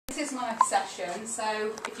is my session,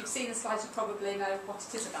 so if you've seen the slides you probably know what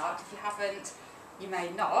it is about. If you haven't, you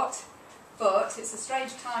may not. But it's a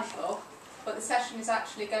strange title, but the session is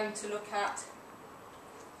actually going to look at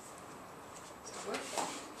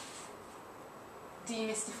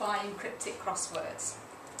demystifying cryptic crosswords.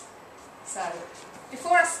 So,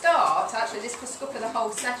 before I start, actually this will scupper the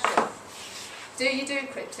whole session. Do you do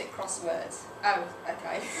cryptic crosswords? Oh,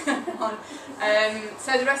 okay.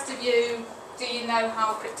 So the rest of you, do you know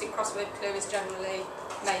how a cryptic crossword clue is generally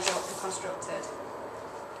made up and constructed?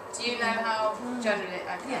 Do you know how generally?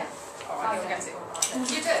 Okay. Yeah. All right, you'll get it all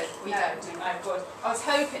right. You do? We don't. Oh, good. I was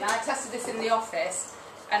hoping, I tested this in the office,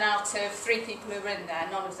 and out of 3 people who were in there,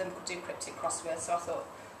 none of them could do cryptic crosswords, so I thought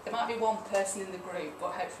there might be one person in the group,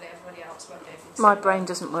 but hopefully everybody else won't be able to. My brain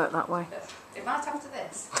doesn't work that way. It might after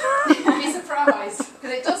this. You'll be surprised,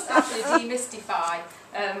 because it does actually demystify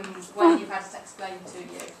when you've had it explained to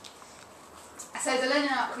you. So the learning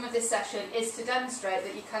outcome of this session is to demonstrate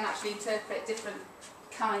that you can actually interpret different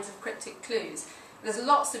kinds of cryptic clues. There's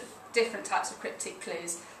lots of different types of cryptic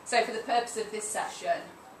clues, so for the purpose of this session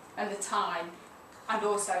and the time, and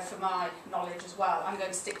also for my knowledge as well, I'm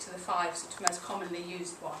going to stick to the 5 sort of most commonly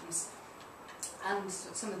used ones, and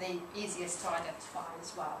some of the easiest to identify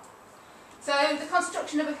as well. So the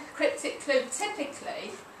construction of a cryptic clue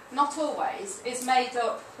typically, not always, is made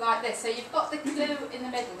up like this. So you've got the clue in the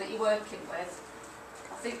middle that you're working with.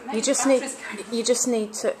 I think you just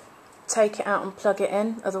need to take it out and plug it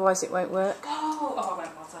in, otherwise it won't work. Oh, I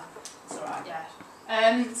won't bother. It's alright,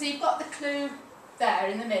 yeah. So you've got the clue there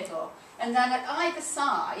in the middle, and then at either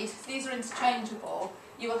side, these are interchangeable,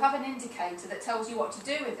 you will have an indicator that tells you what to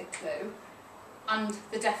do with the clue and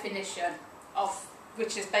the definition of,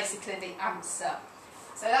 which is basically the answer.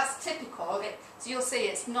 So that's typical. So you'll see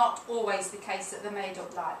it's not always the case that they're made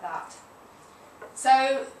up like that.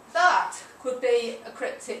 So that could be a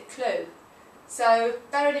cryptic clue. So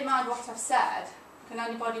bearing in mind what I've said, can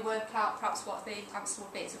anybody work out perhaps what the answer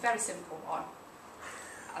would be? It's a very simple one.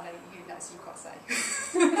 I know you know, so you can't say.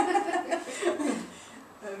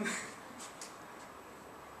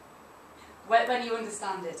 When you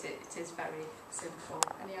understand it, it is very simple.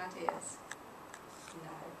 Any ideas? No.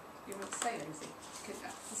 You want to say anything?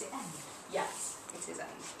 Is it end? Yes, it is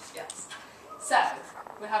end. Yes. So,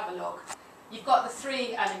 we'll have a look. You've got the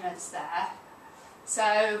 3 elements there.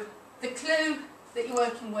 So, the clue that you're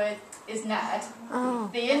working with is Ned. Oh.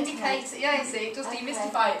 The indicator, yeah, you see, it does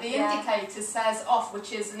demystify it. The indicator says off,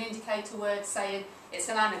 which is an indicator word saying it's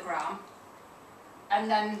an anagram. And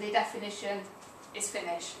then the definition is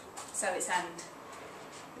finish, so it's end.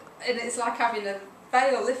 And it's like having a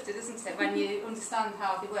veil lifted, isn't it, when you understand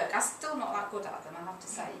how they work. I'm still not that good at them, I have to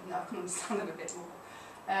say, even though I can understand them a bit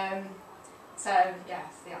more. So, yeah,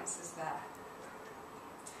 the answer's there.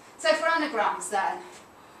 So for anagrams then,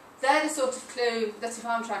 they're the sort of clue that if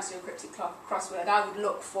I'm trying to do a cryptic crossword, I would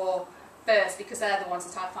look for first, because they're the ones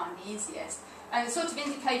that I find the easiest. And the sort of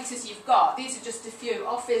indicators you've got, these are just a few.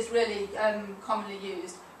 Off is really commonly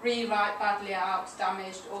used. Rewrite, badly out,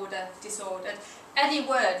 damaged, order, disordered. Any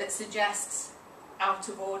word that suggests out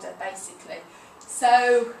of order, basically.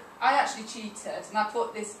 So I actually cheated, and I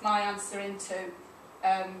put my answer into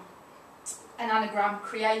an anagram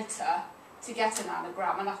creator to get an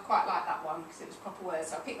anagram, and I quite like that one because it was proper words,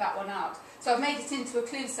 so I picked that one out. So I've made it into a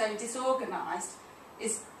clue. So disorganised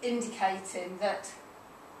is indicating that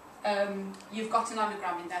you've got an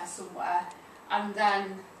anagram in there somewhere, and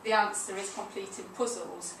then the answer is completing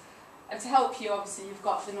puzzles. And to help you, obviously, you've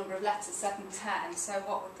got the number of letters, 7, 10, so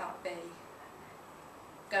what would that be?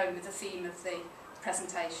 Going with the theme of the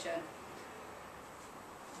presentation.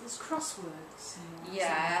 There's crosswords.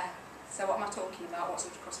 Yeah. So what am I talking about? What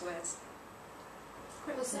sort of crosswords?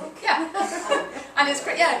 Cryptic. Yeah. And it's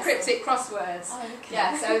cryptic crosswords. Oh, okay.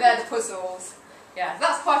 Yeah, so they're the puzzles. Yeah,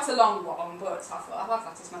 that's quite a long one, but I thought I love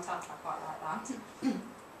that as my title. I quite like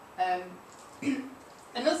that.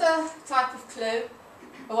 Another type of clue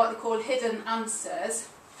are what they call hidden answers.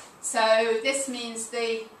 So this means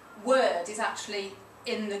the word is actually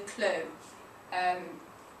in the clue.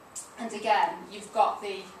 And again, you've got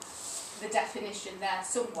the definition there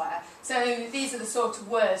somewhere. So these are the sort of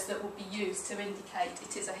words that will be used to indicate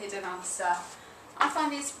it is a hidden answer. I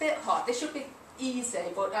find these a bit hard. They should be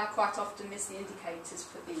easy, but I quite often miss the indicators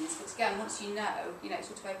for these. But again, once you know, it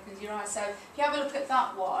sort of opens your eyes. So if you have a look at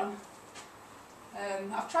that one,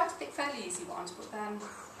 I've tried to pick fairly easy ones, but then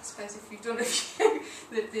I suppose if you've done a few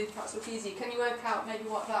that perhaps look easy, can you work out maybe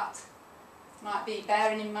what that might be,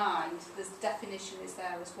 bearing in mind the definition is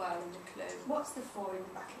there as well in the clue. What's the 4 in the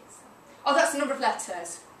brackets? Oh, that's the number of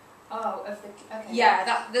letters. Oh, of the... Okay.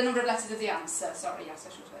 Yeah, the number of letters of the answer. Sorry, yes,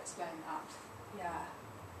 I should have explained that. Yeah.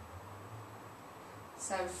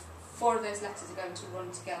 So 4 of those letters are going to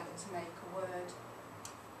run together to make a word.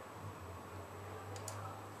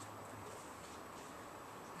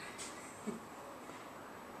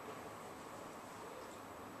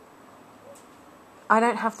 I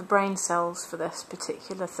don't have the brain cells for this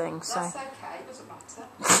particular thing, so... That's okay, it doesn't matter.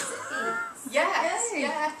 Yes,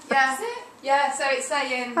 yeah. Yeah, so it's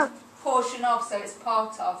saying portion of, so it's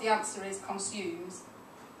part of. The answer is consumes,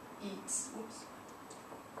 eats. Oops.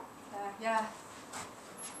 Yeah.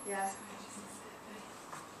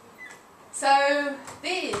 So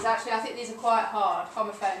these, actually, I think these are quite hard,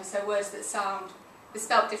 homophones, so words that sound, they're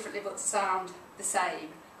spelled differently but sound the same.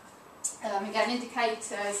 Again,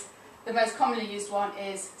 indicators, the most commonly used one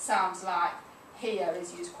is sounds like. Here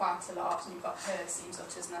is used quite a lot, and you've got her seems,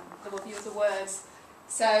 utters, and there will be other words.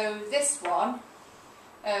 So this one,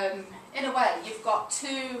 in a way, you've got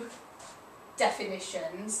 2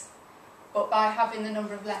 definitions, but by having the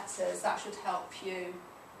number of letters, that should help you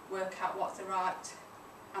work out what the right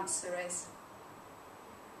answer is.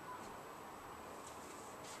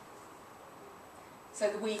 So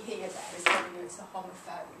the we here there is telling you it's a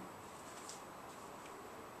homophone.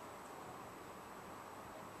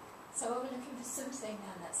 So are we looking for something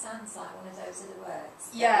then that sounds like one of those other words?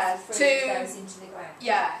 Yeah, that goes into the ground.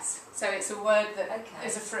 Yes, so it's a word that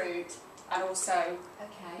is a Okay. fruit and also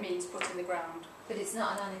Okay. means put in the ground. But it's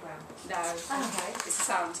not an anagram. No, Okay. it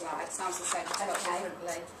sounds like, it sounds the same, but spelled Okay.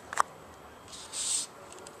 differently.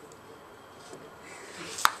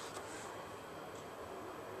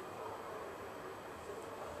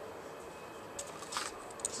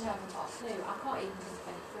 I haven't got a clue. I can't even think of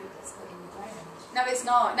any fruit that's put in the ground. No, it's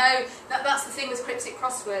not. No, that's the thing with cryptic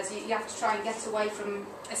crosswords. You have to try and get away from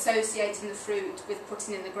associating the fruit with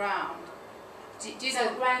putting in the ground. Do you So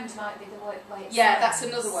know? ground might be the way it Yeah, that's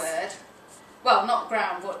sounds. another word. Well, not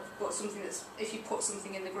ground, but something that's, if you put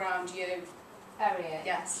something in the ground, you... Bury it.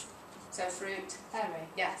 Yes. So fruit, Bury.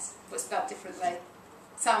 yes, but spelled differently.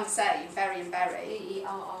 Sound the same, very and berry.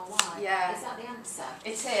 B-E-R-R-Y. Yeah. Is that the answer?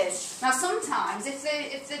 It is. Now sometimes,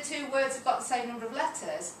 if the 2 words have got the same number of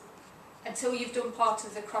letters, until you've done part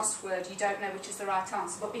of the crossword, you don't know which is the right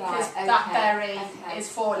answer. But because Right, that okay, berry okay. is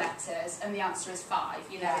 4 letters and the answer is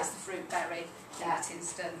 5, you know Yeah. it's the fruit berry in that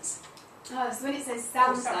instance. Oh, so when it says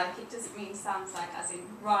sounds sorry. like, it doesn't mean sounds like as in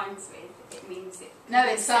rhymes with, it means it. No,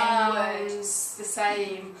 the it same word. sounds the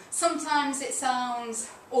same. Sometimes it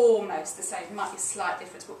sounds almost the same. There might be a slight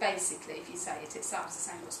difference, but basically, if you say it, it sounds the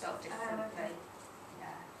same but spelled differently. Okay. Yeah.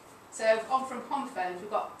 So on from homophones,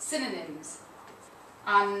 we've got synonyms,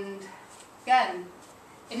 and again,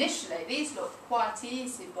 initially these look quite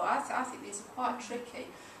easy, but I think these are quite tricky.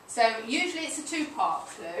 So usually it's a 2-part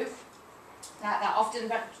clue. That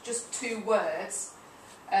often just 2 words.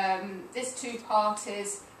 This 2-part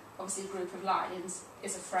is obviously a group of lines,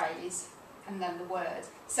 is a phrase, and then the word.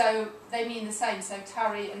 So they mean the same. So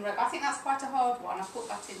tarry and rope. I think that's quite a hard one. I put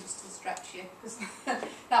that in just to stretch you, because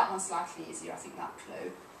that one's slightly easier. I think that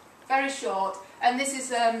clue. Very short, and this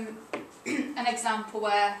is an example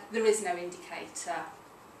where there is no indicator.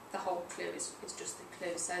 The whole clue is just the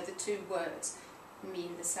clue. So the 2 words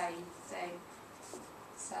mean the same thing.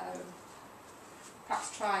 So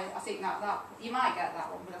perhaps try, I think that you might get that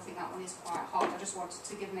one, but I think that one is quite hard. I just wanted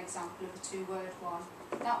to give an example of a 2-word one.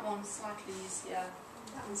 That one's slightly easier.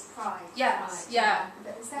 That one's pride. Yes, Pride, yeah.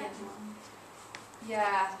 But the second one.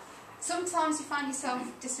 Yeah. Sometimes you find yourself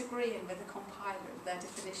disagreeing with the compiler of their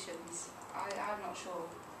definitions. I'm not sure.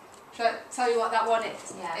 Shall I tell you what that one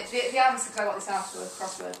is? Yeah. The answer, because I got this out of a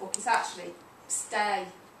crossword book, is actually stay.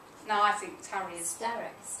 Now I think tarry is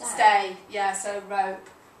stay. Yeah, so rope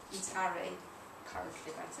and tarry.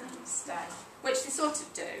 Currently better than stay, which they sort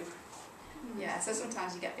of do. Yeah, so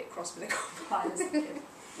sometimes you get a bit cross with the compilers.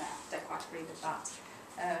 No, don't quite agree with that.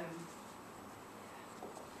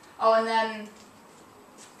 Oh, and then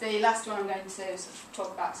the last one I'm going to sort of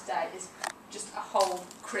talk about today is just a whole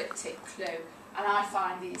cryptic clue, and I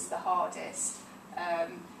find these the hardest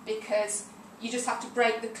because you just have to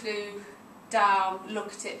break the clue down,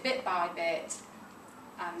 look at it bit by bit,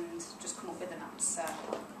 and just come up with an answer.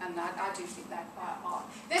 And I do think they're quite hard.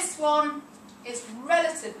 This one is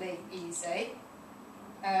relatively easy.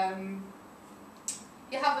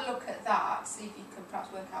 You have a look at that, see if you can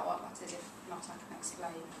perhaps work out what that is. If not, I can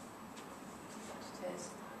explain what it is.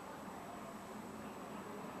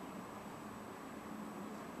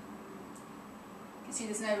 You can see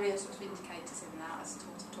there's no real sort of indicators in that, as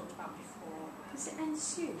I talked about before. Is it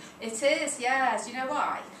ensue? It is, yes. Do you know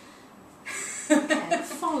why?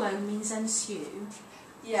 Follow means ensue.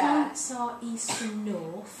 Yeah. Points are east and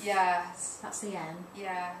north. Yes. That's the N.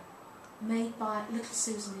 Yeah. Made by Little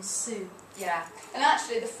Susan is Sue. Yeah. And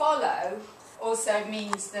actually, the follow also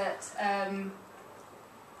means that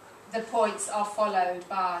the points are followed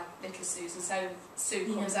by little Susan, so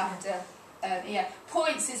Sue comes after.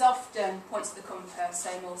 Points is often points of the compass,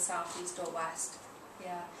 so north, south, east or west.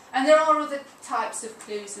 Yeah, and there are other types of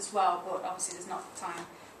clues as well, but obviously there's not time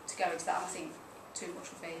to go into that. I think too much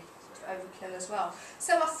would be overkill as well.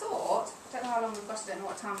 So I thought, I don't know how long we've got, I don't know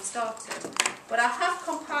what time we started, but I have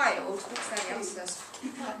compiled, what's the answers?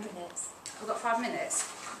 5 minutes. We've got 5 minutes.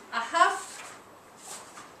 I have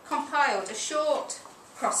compiled a short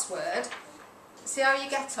crossword. See how you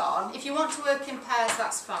get on. If you want to work in pairs,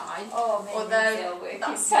 that's fine. Oh, maybe although work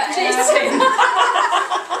that's in cheating.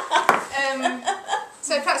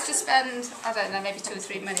 So perhaps just spend, I don't know, maybe 2 or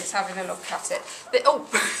 3 minutes having a look at it. But,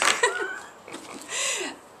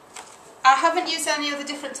 I haven't used any other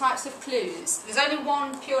different types of clues. There's only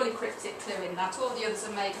one purely cryptic clue in that. All the others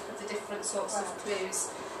are made up of the different sorts of clues.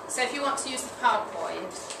 So if you want to use the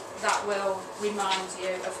PowerPoint, that will remind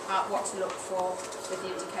you of what to look for with the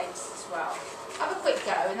indicators as well. Have a quick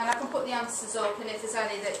go, and then I can put the answers up, and if there's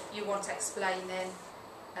any that you want explaining,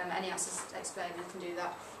 any answers explaining, I can do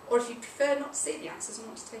that. Or if you prefer not to see the answers and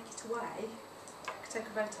want to take it away, I can take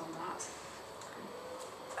a vote on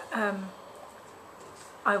that.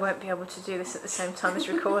 I won't be able to do this at the same time as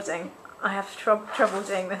recording. I have trouble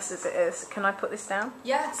doing this as it is. Can I put this down?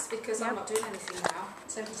 Yes, because I'm not doing anything now.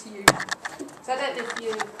 It's over to you. So I don't know if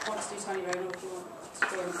you want to do it on your own or if you want to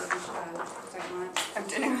join us as well. I don't mind. I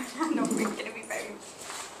don't know. I'm not really going to be very.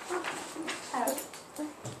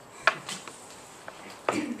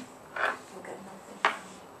 We'll get nothing.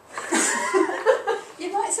 You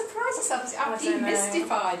might surprise yourself. I'm I don't know.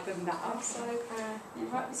 demystified them now, so you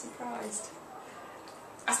might be surprised.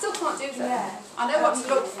 I still can't do them. Yeah. I know what to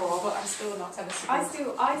look for, but I'm still not ever I'm I'm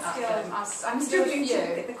struggling to look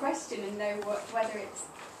you. at the question and know whether it's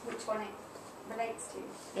which one it relates to.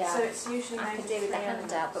 Yeah. So it's usually I could do with a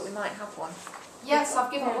handout, but we might have one. Yes,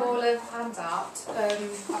 I've given you all a handout.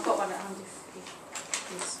 I've got one at hand if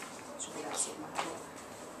you should be able to see my hand.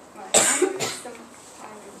 Right. I know there's some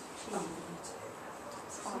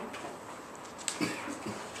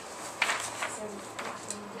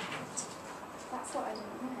that's what I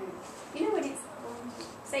don't know. You know when it's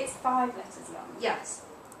say it's 5 letters long, Yes.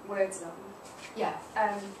 words long. Yeah.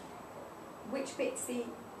 Which bit's the?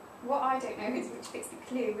 What I don't know is which bit's the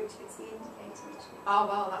clue, which bit's the indicator, which bit's... Oh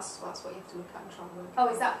well, that's what you have to look at and try and work. Oh,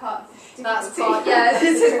 is that part of the difficulty? That's part. Yeah,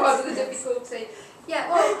 this is part of the difficulty. Yeah.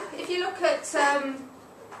 Well, if you look at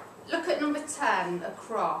number 10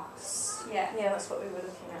 across. Yeah. Yeah, that's what we were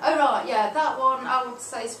looking at. Oh right, yeah, that one I would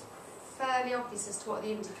say is fairly obvious as to what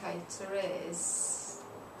the indicator is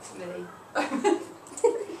to me.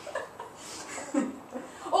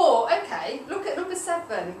 Or, okay, look at number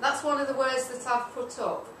 7. That's one of the words that I've put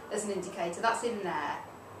up as an indicator. That's in there.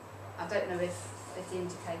 I don't know if the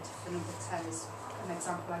indicator for number 10 is an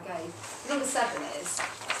example I gave. Number 7 is.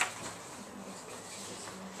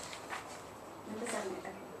 Number 7,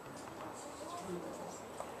 okay.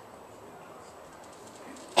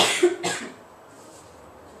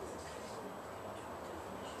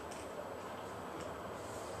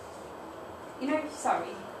 You know, sorry,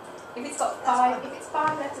 if it's got 5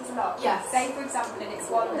 letters long, Yes. say for example, and it's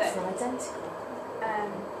one that, identical.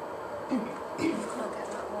 You can't get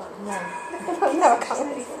that one. No. No, I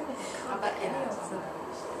can't. I bet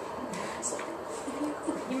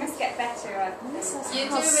you must get better at you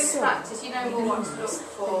do in practice, you know more what to look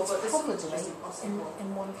for, but there's probably something just impossible.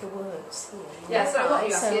 in one of the words here. Yeah, so what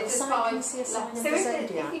you So ask, there's sign- 5 can you see a sign letters. of So the if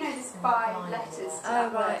zodiac? you know there's 5 letters to Oh,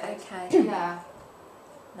 that right, word, okay. Yeah.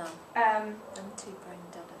 No, um, I'm too brain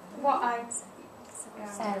dead. what I...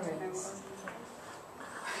 Aries.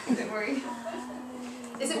 Don't worry.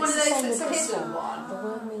 Is it one of those that's a hidden one? The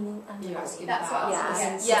word meaning and You're asking That's about. what I was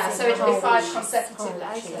asking. Yeah, so it'll be 5 Irish. consecutive Irish,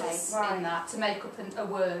 letters yes. in Right. that to make up a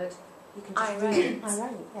word. You can just Irate.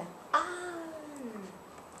 Irate, yeah.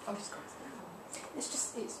 I've just got It's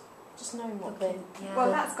just knowing what the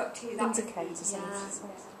Well, that's got 2. That's indicators Yeah. is.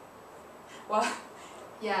 Well,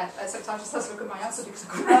 yeah, sometimes I just have to look at my answer because I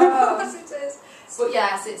couldn't Oh. remember what it is. But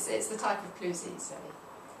yes, it's the type of clues that you say.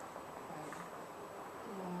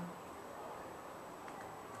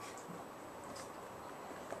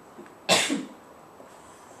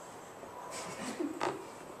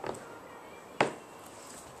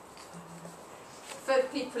 For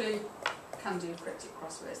people who can do cryptic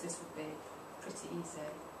crosswords, this would be pretty easy.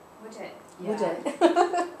 Would it? Yeah. Would it?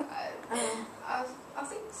 I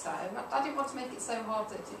think so. I didn't want to make it so hard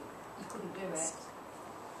that you couldn't do it.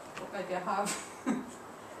 But maybe I have.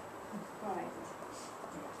 Right.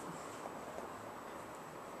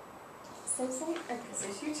 So say, okay, so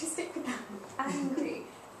should we just stick with that? Angry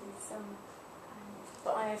with some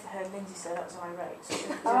both heard Lindsay say that was irate. So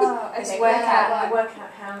Oh, let's okay. work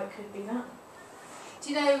out how it could be that. Do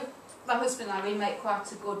you know, my husband and I, we make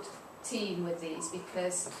quite a good team with these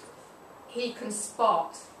because he can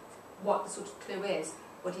spot what the sort of clue is,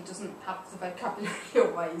 but he doesn't have the vocabulary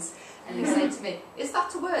always. And he'll say to me, is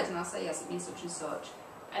that a word? And I'll say, yes, it means such and such.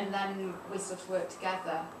 And then we sort of work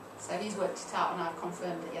together. So he's worked it out and I've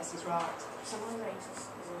confirmed that, yes, he's right. So irate is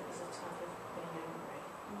a type of being angry.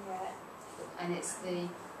 Yeah. And it's in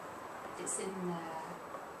there.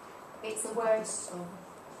 It's a word. It's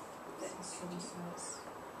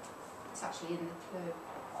actually in the clue.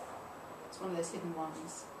 It's one of those hidden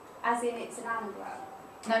ones. As in, it's an anagram.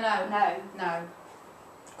 No.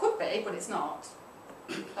 Could be, but it's not.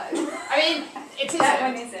 I mean, it isn't. That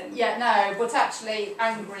one isn't. Yeah, no, but actually,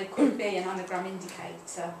 angry could be an anagram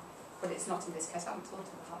indicator, but it's not in this case. I haven't thought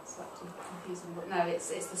of that, so that's confusing. But no, it's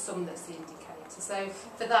the sum that's the indicator. So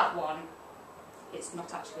for that one, it's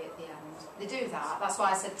not actually at the end. They do that. That's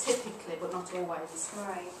why I said typically, but not always.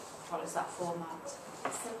 Right. Follows that format.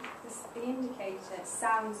 So the indicator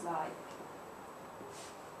sounds like.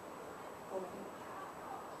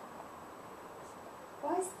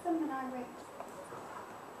 Why is thumb and irate?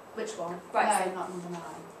 Which one? Right, No, not number 9.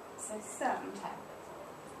 So thumb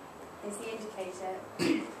is the indicator,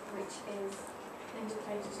 which is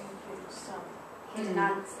Indicators include some. hidden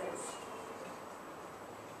answers.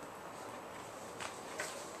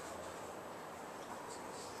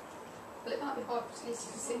 Well, it might be hard, but at least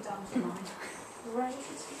you can sit down for mine. Right.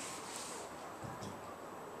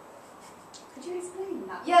 Could you explain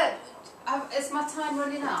that? Yeah. Is my time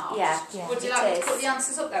running out? Yeah, Would you it like me is. to put the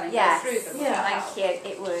answers up then and Yes. go through them? Yeah. Thank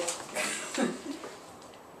you, it would.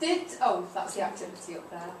 That's the activity up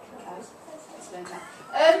there. Okay. Explain that.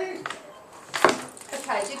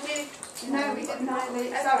 Okay, did we... No, we didn't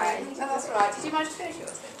really... Sorry. No, that's all right. Did you manage to finish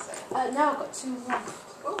yours then? No, I've got 2 left.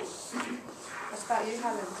 Oh. What about you,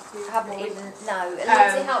 Helen? I haven't even, no.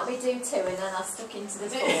 Lindsay helped me do 2 and then I stuck into the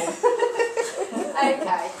 4.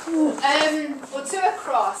 Okay. Well, 2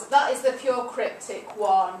 across, that is the pure cryptic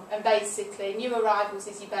one. And basically, new arrivals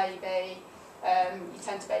is your baby. You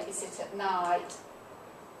tend to babysit at night.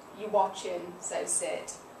 You're watching, so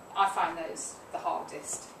sit. I find those the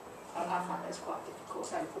hardest. I find those quite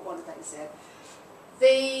difficult. I only put one of those in.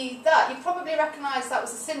 That, you probably recognise that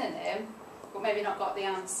was a synonym, but maybe not got the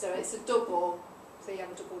answer. It's a double, so you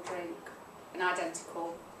have a double drink, an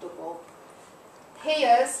identical double.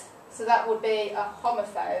 Here's, so that would be a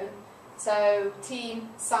homophone. So team,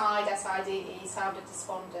 side, S-I-D-E, sounded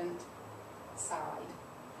despondent, side.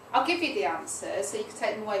 I'll give you the answers, so you can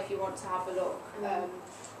take them away if you want to have a look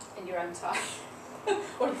in your own time.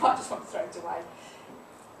 Or you might just want to throw it away.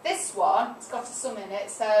 This one, it's got a sum in it,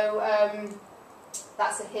 so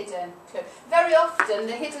that's a hidden clue. Very often,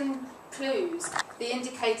 the hidden clues, the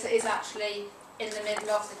indicator is actually in the middle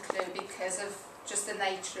of the clue because of just the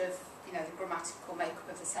nature of, you know, the grammatical makeup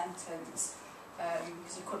of the sentence.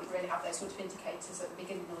 Because you couldn't really have those sort of indicators at the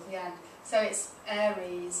beginning or the end. So it's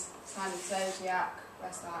Aries, sign of zodiac,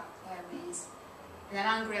 where's that? Aries. And then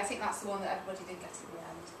angry, I think that's the one that everybody did get at the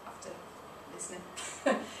end after listening.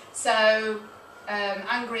 So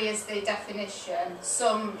angry is the definition,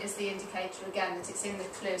 some is the indicator again that it's in the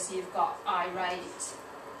clue, so you've got irate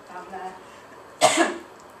down there.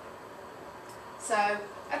 So,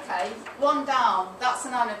 okay, 1 down, that's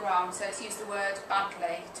an anagram, so it's used the word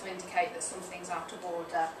badly to indicate that something's out of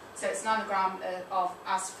order. So it's an anagram of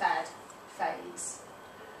as fed, fades.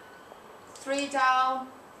 3 down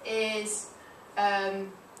is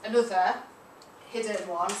another hidden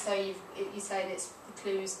one, so you're saying it's the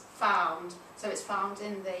clue's found, so it's found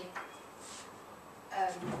in the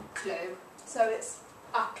clue. So it's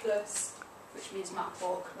atlas, which means map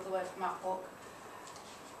book, another word for map book.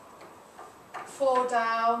 4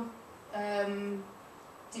 down,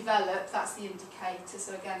 develop, that's the indicator,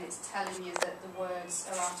 so again it's telling you that the words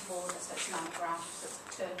are out of order, so it's an anagram, so it's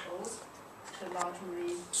turtles, to large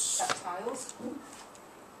marine reptiles.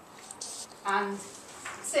 And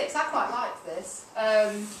 6, I quite like this.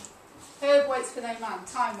 Herb waits for no man,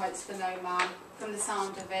 time waits for no man. From the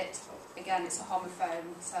sound of it, again it's a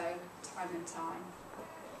homophone, so time and time.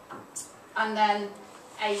 And then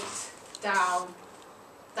 8 down,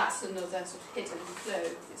 that's another sort of hidden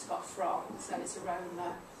clue. It's got from, so it's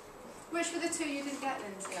aroma. Which were the 2 you didn't get,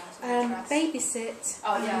 Lindsay? Babysit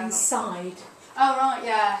and side. Oh right,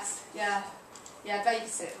 yes, yeah.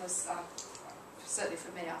 Babysit was certainly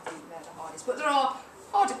for me. I think they're the hardest. But there are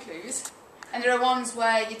harder clues, and there are ones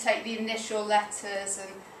where you take the initial letters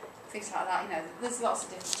and things like that. You know, there's lots of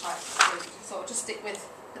different types of clues. So I'll just stick with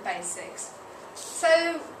the basics.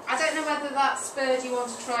 So, I don't know whether that spurred you on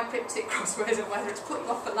to try cryptic crosswords or whether it's put you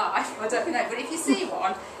off for life, I don't know. But if you see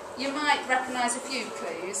one, you might recognise a few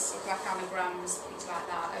clues, sort of like anagrams, things like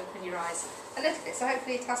that, open your eyes a little bit. So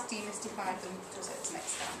hopefully it has demystified them to a certain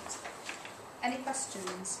extent. Any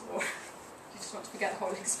questions? Or you just want to forget the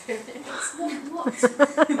whole experience? What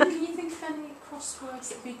can you think of any crosswords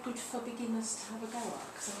that would be good for beginners to have a go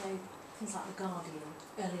at? Because I know things like The Guardian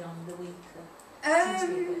early on in the week seem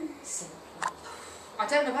to be a bit simpler. I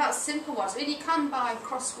don't know about simple ones. I mean, you can buy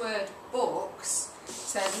crossword books,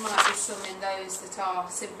 so there might be some in those that are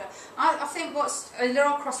simpler. I think there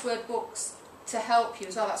are crossword books to help you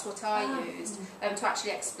as well. That's what I used to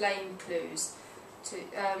actually explain clues.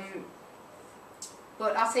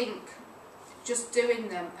 But I think just doing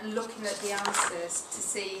them and looking at the answers to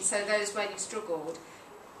see, so those where you struggled,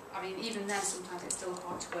 I mean, even then sometimes it's still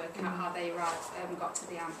hard to work out how they got to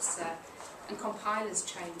the answer. And compilers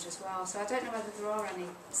change as well, so I don't know whether there are any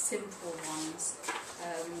simple ones.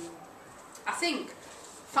 I think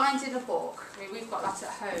finding a book, I mean, we've got that at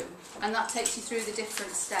home, and that takes you through the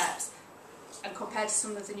different steps. And compared to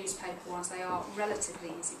some of the newspaper ones, they are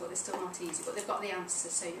relatively easy, but they're still not easy. But they've got the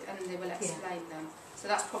answers, so and they will explain them. So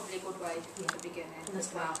that's probably a good way for beginning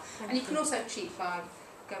as well. And you can also cheat by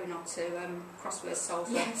going on to crossword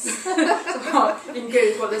solver in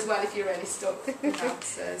Google as well if you're really stuck with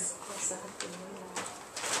answers.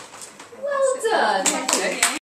 Well done. Thank you.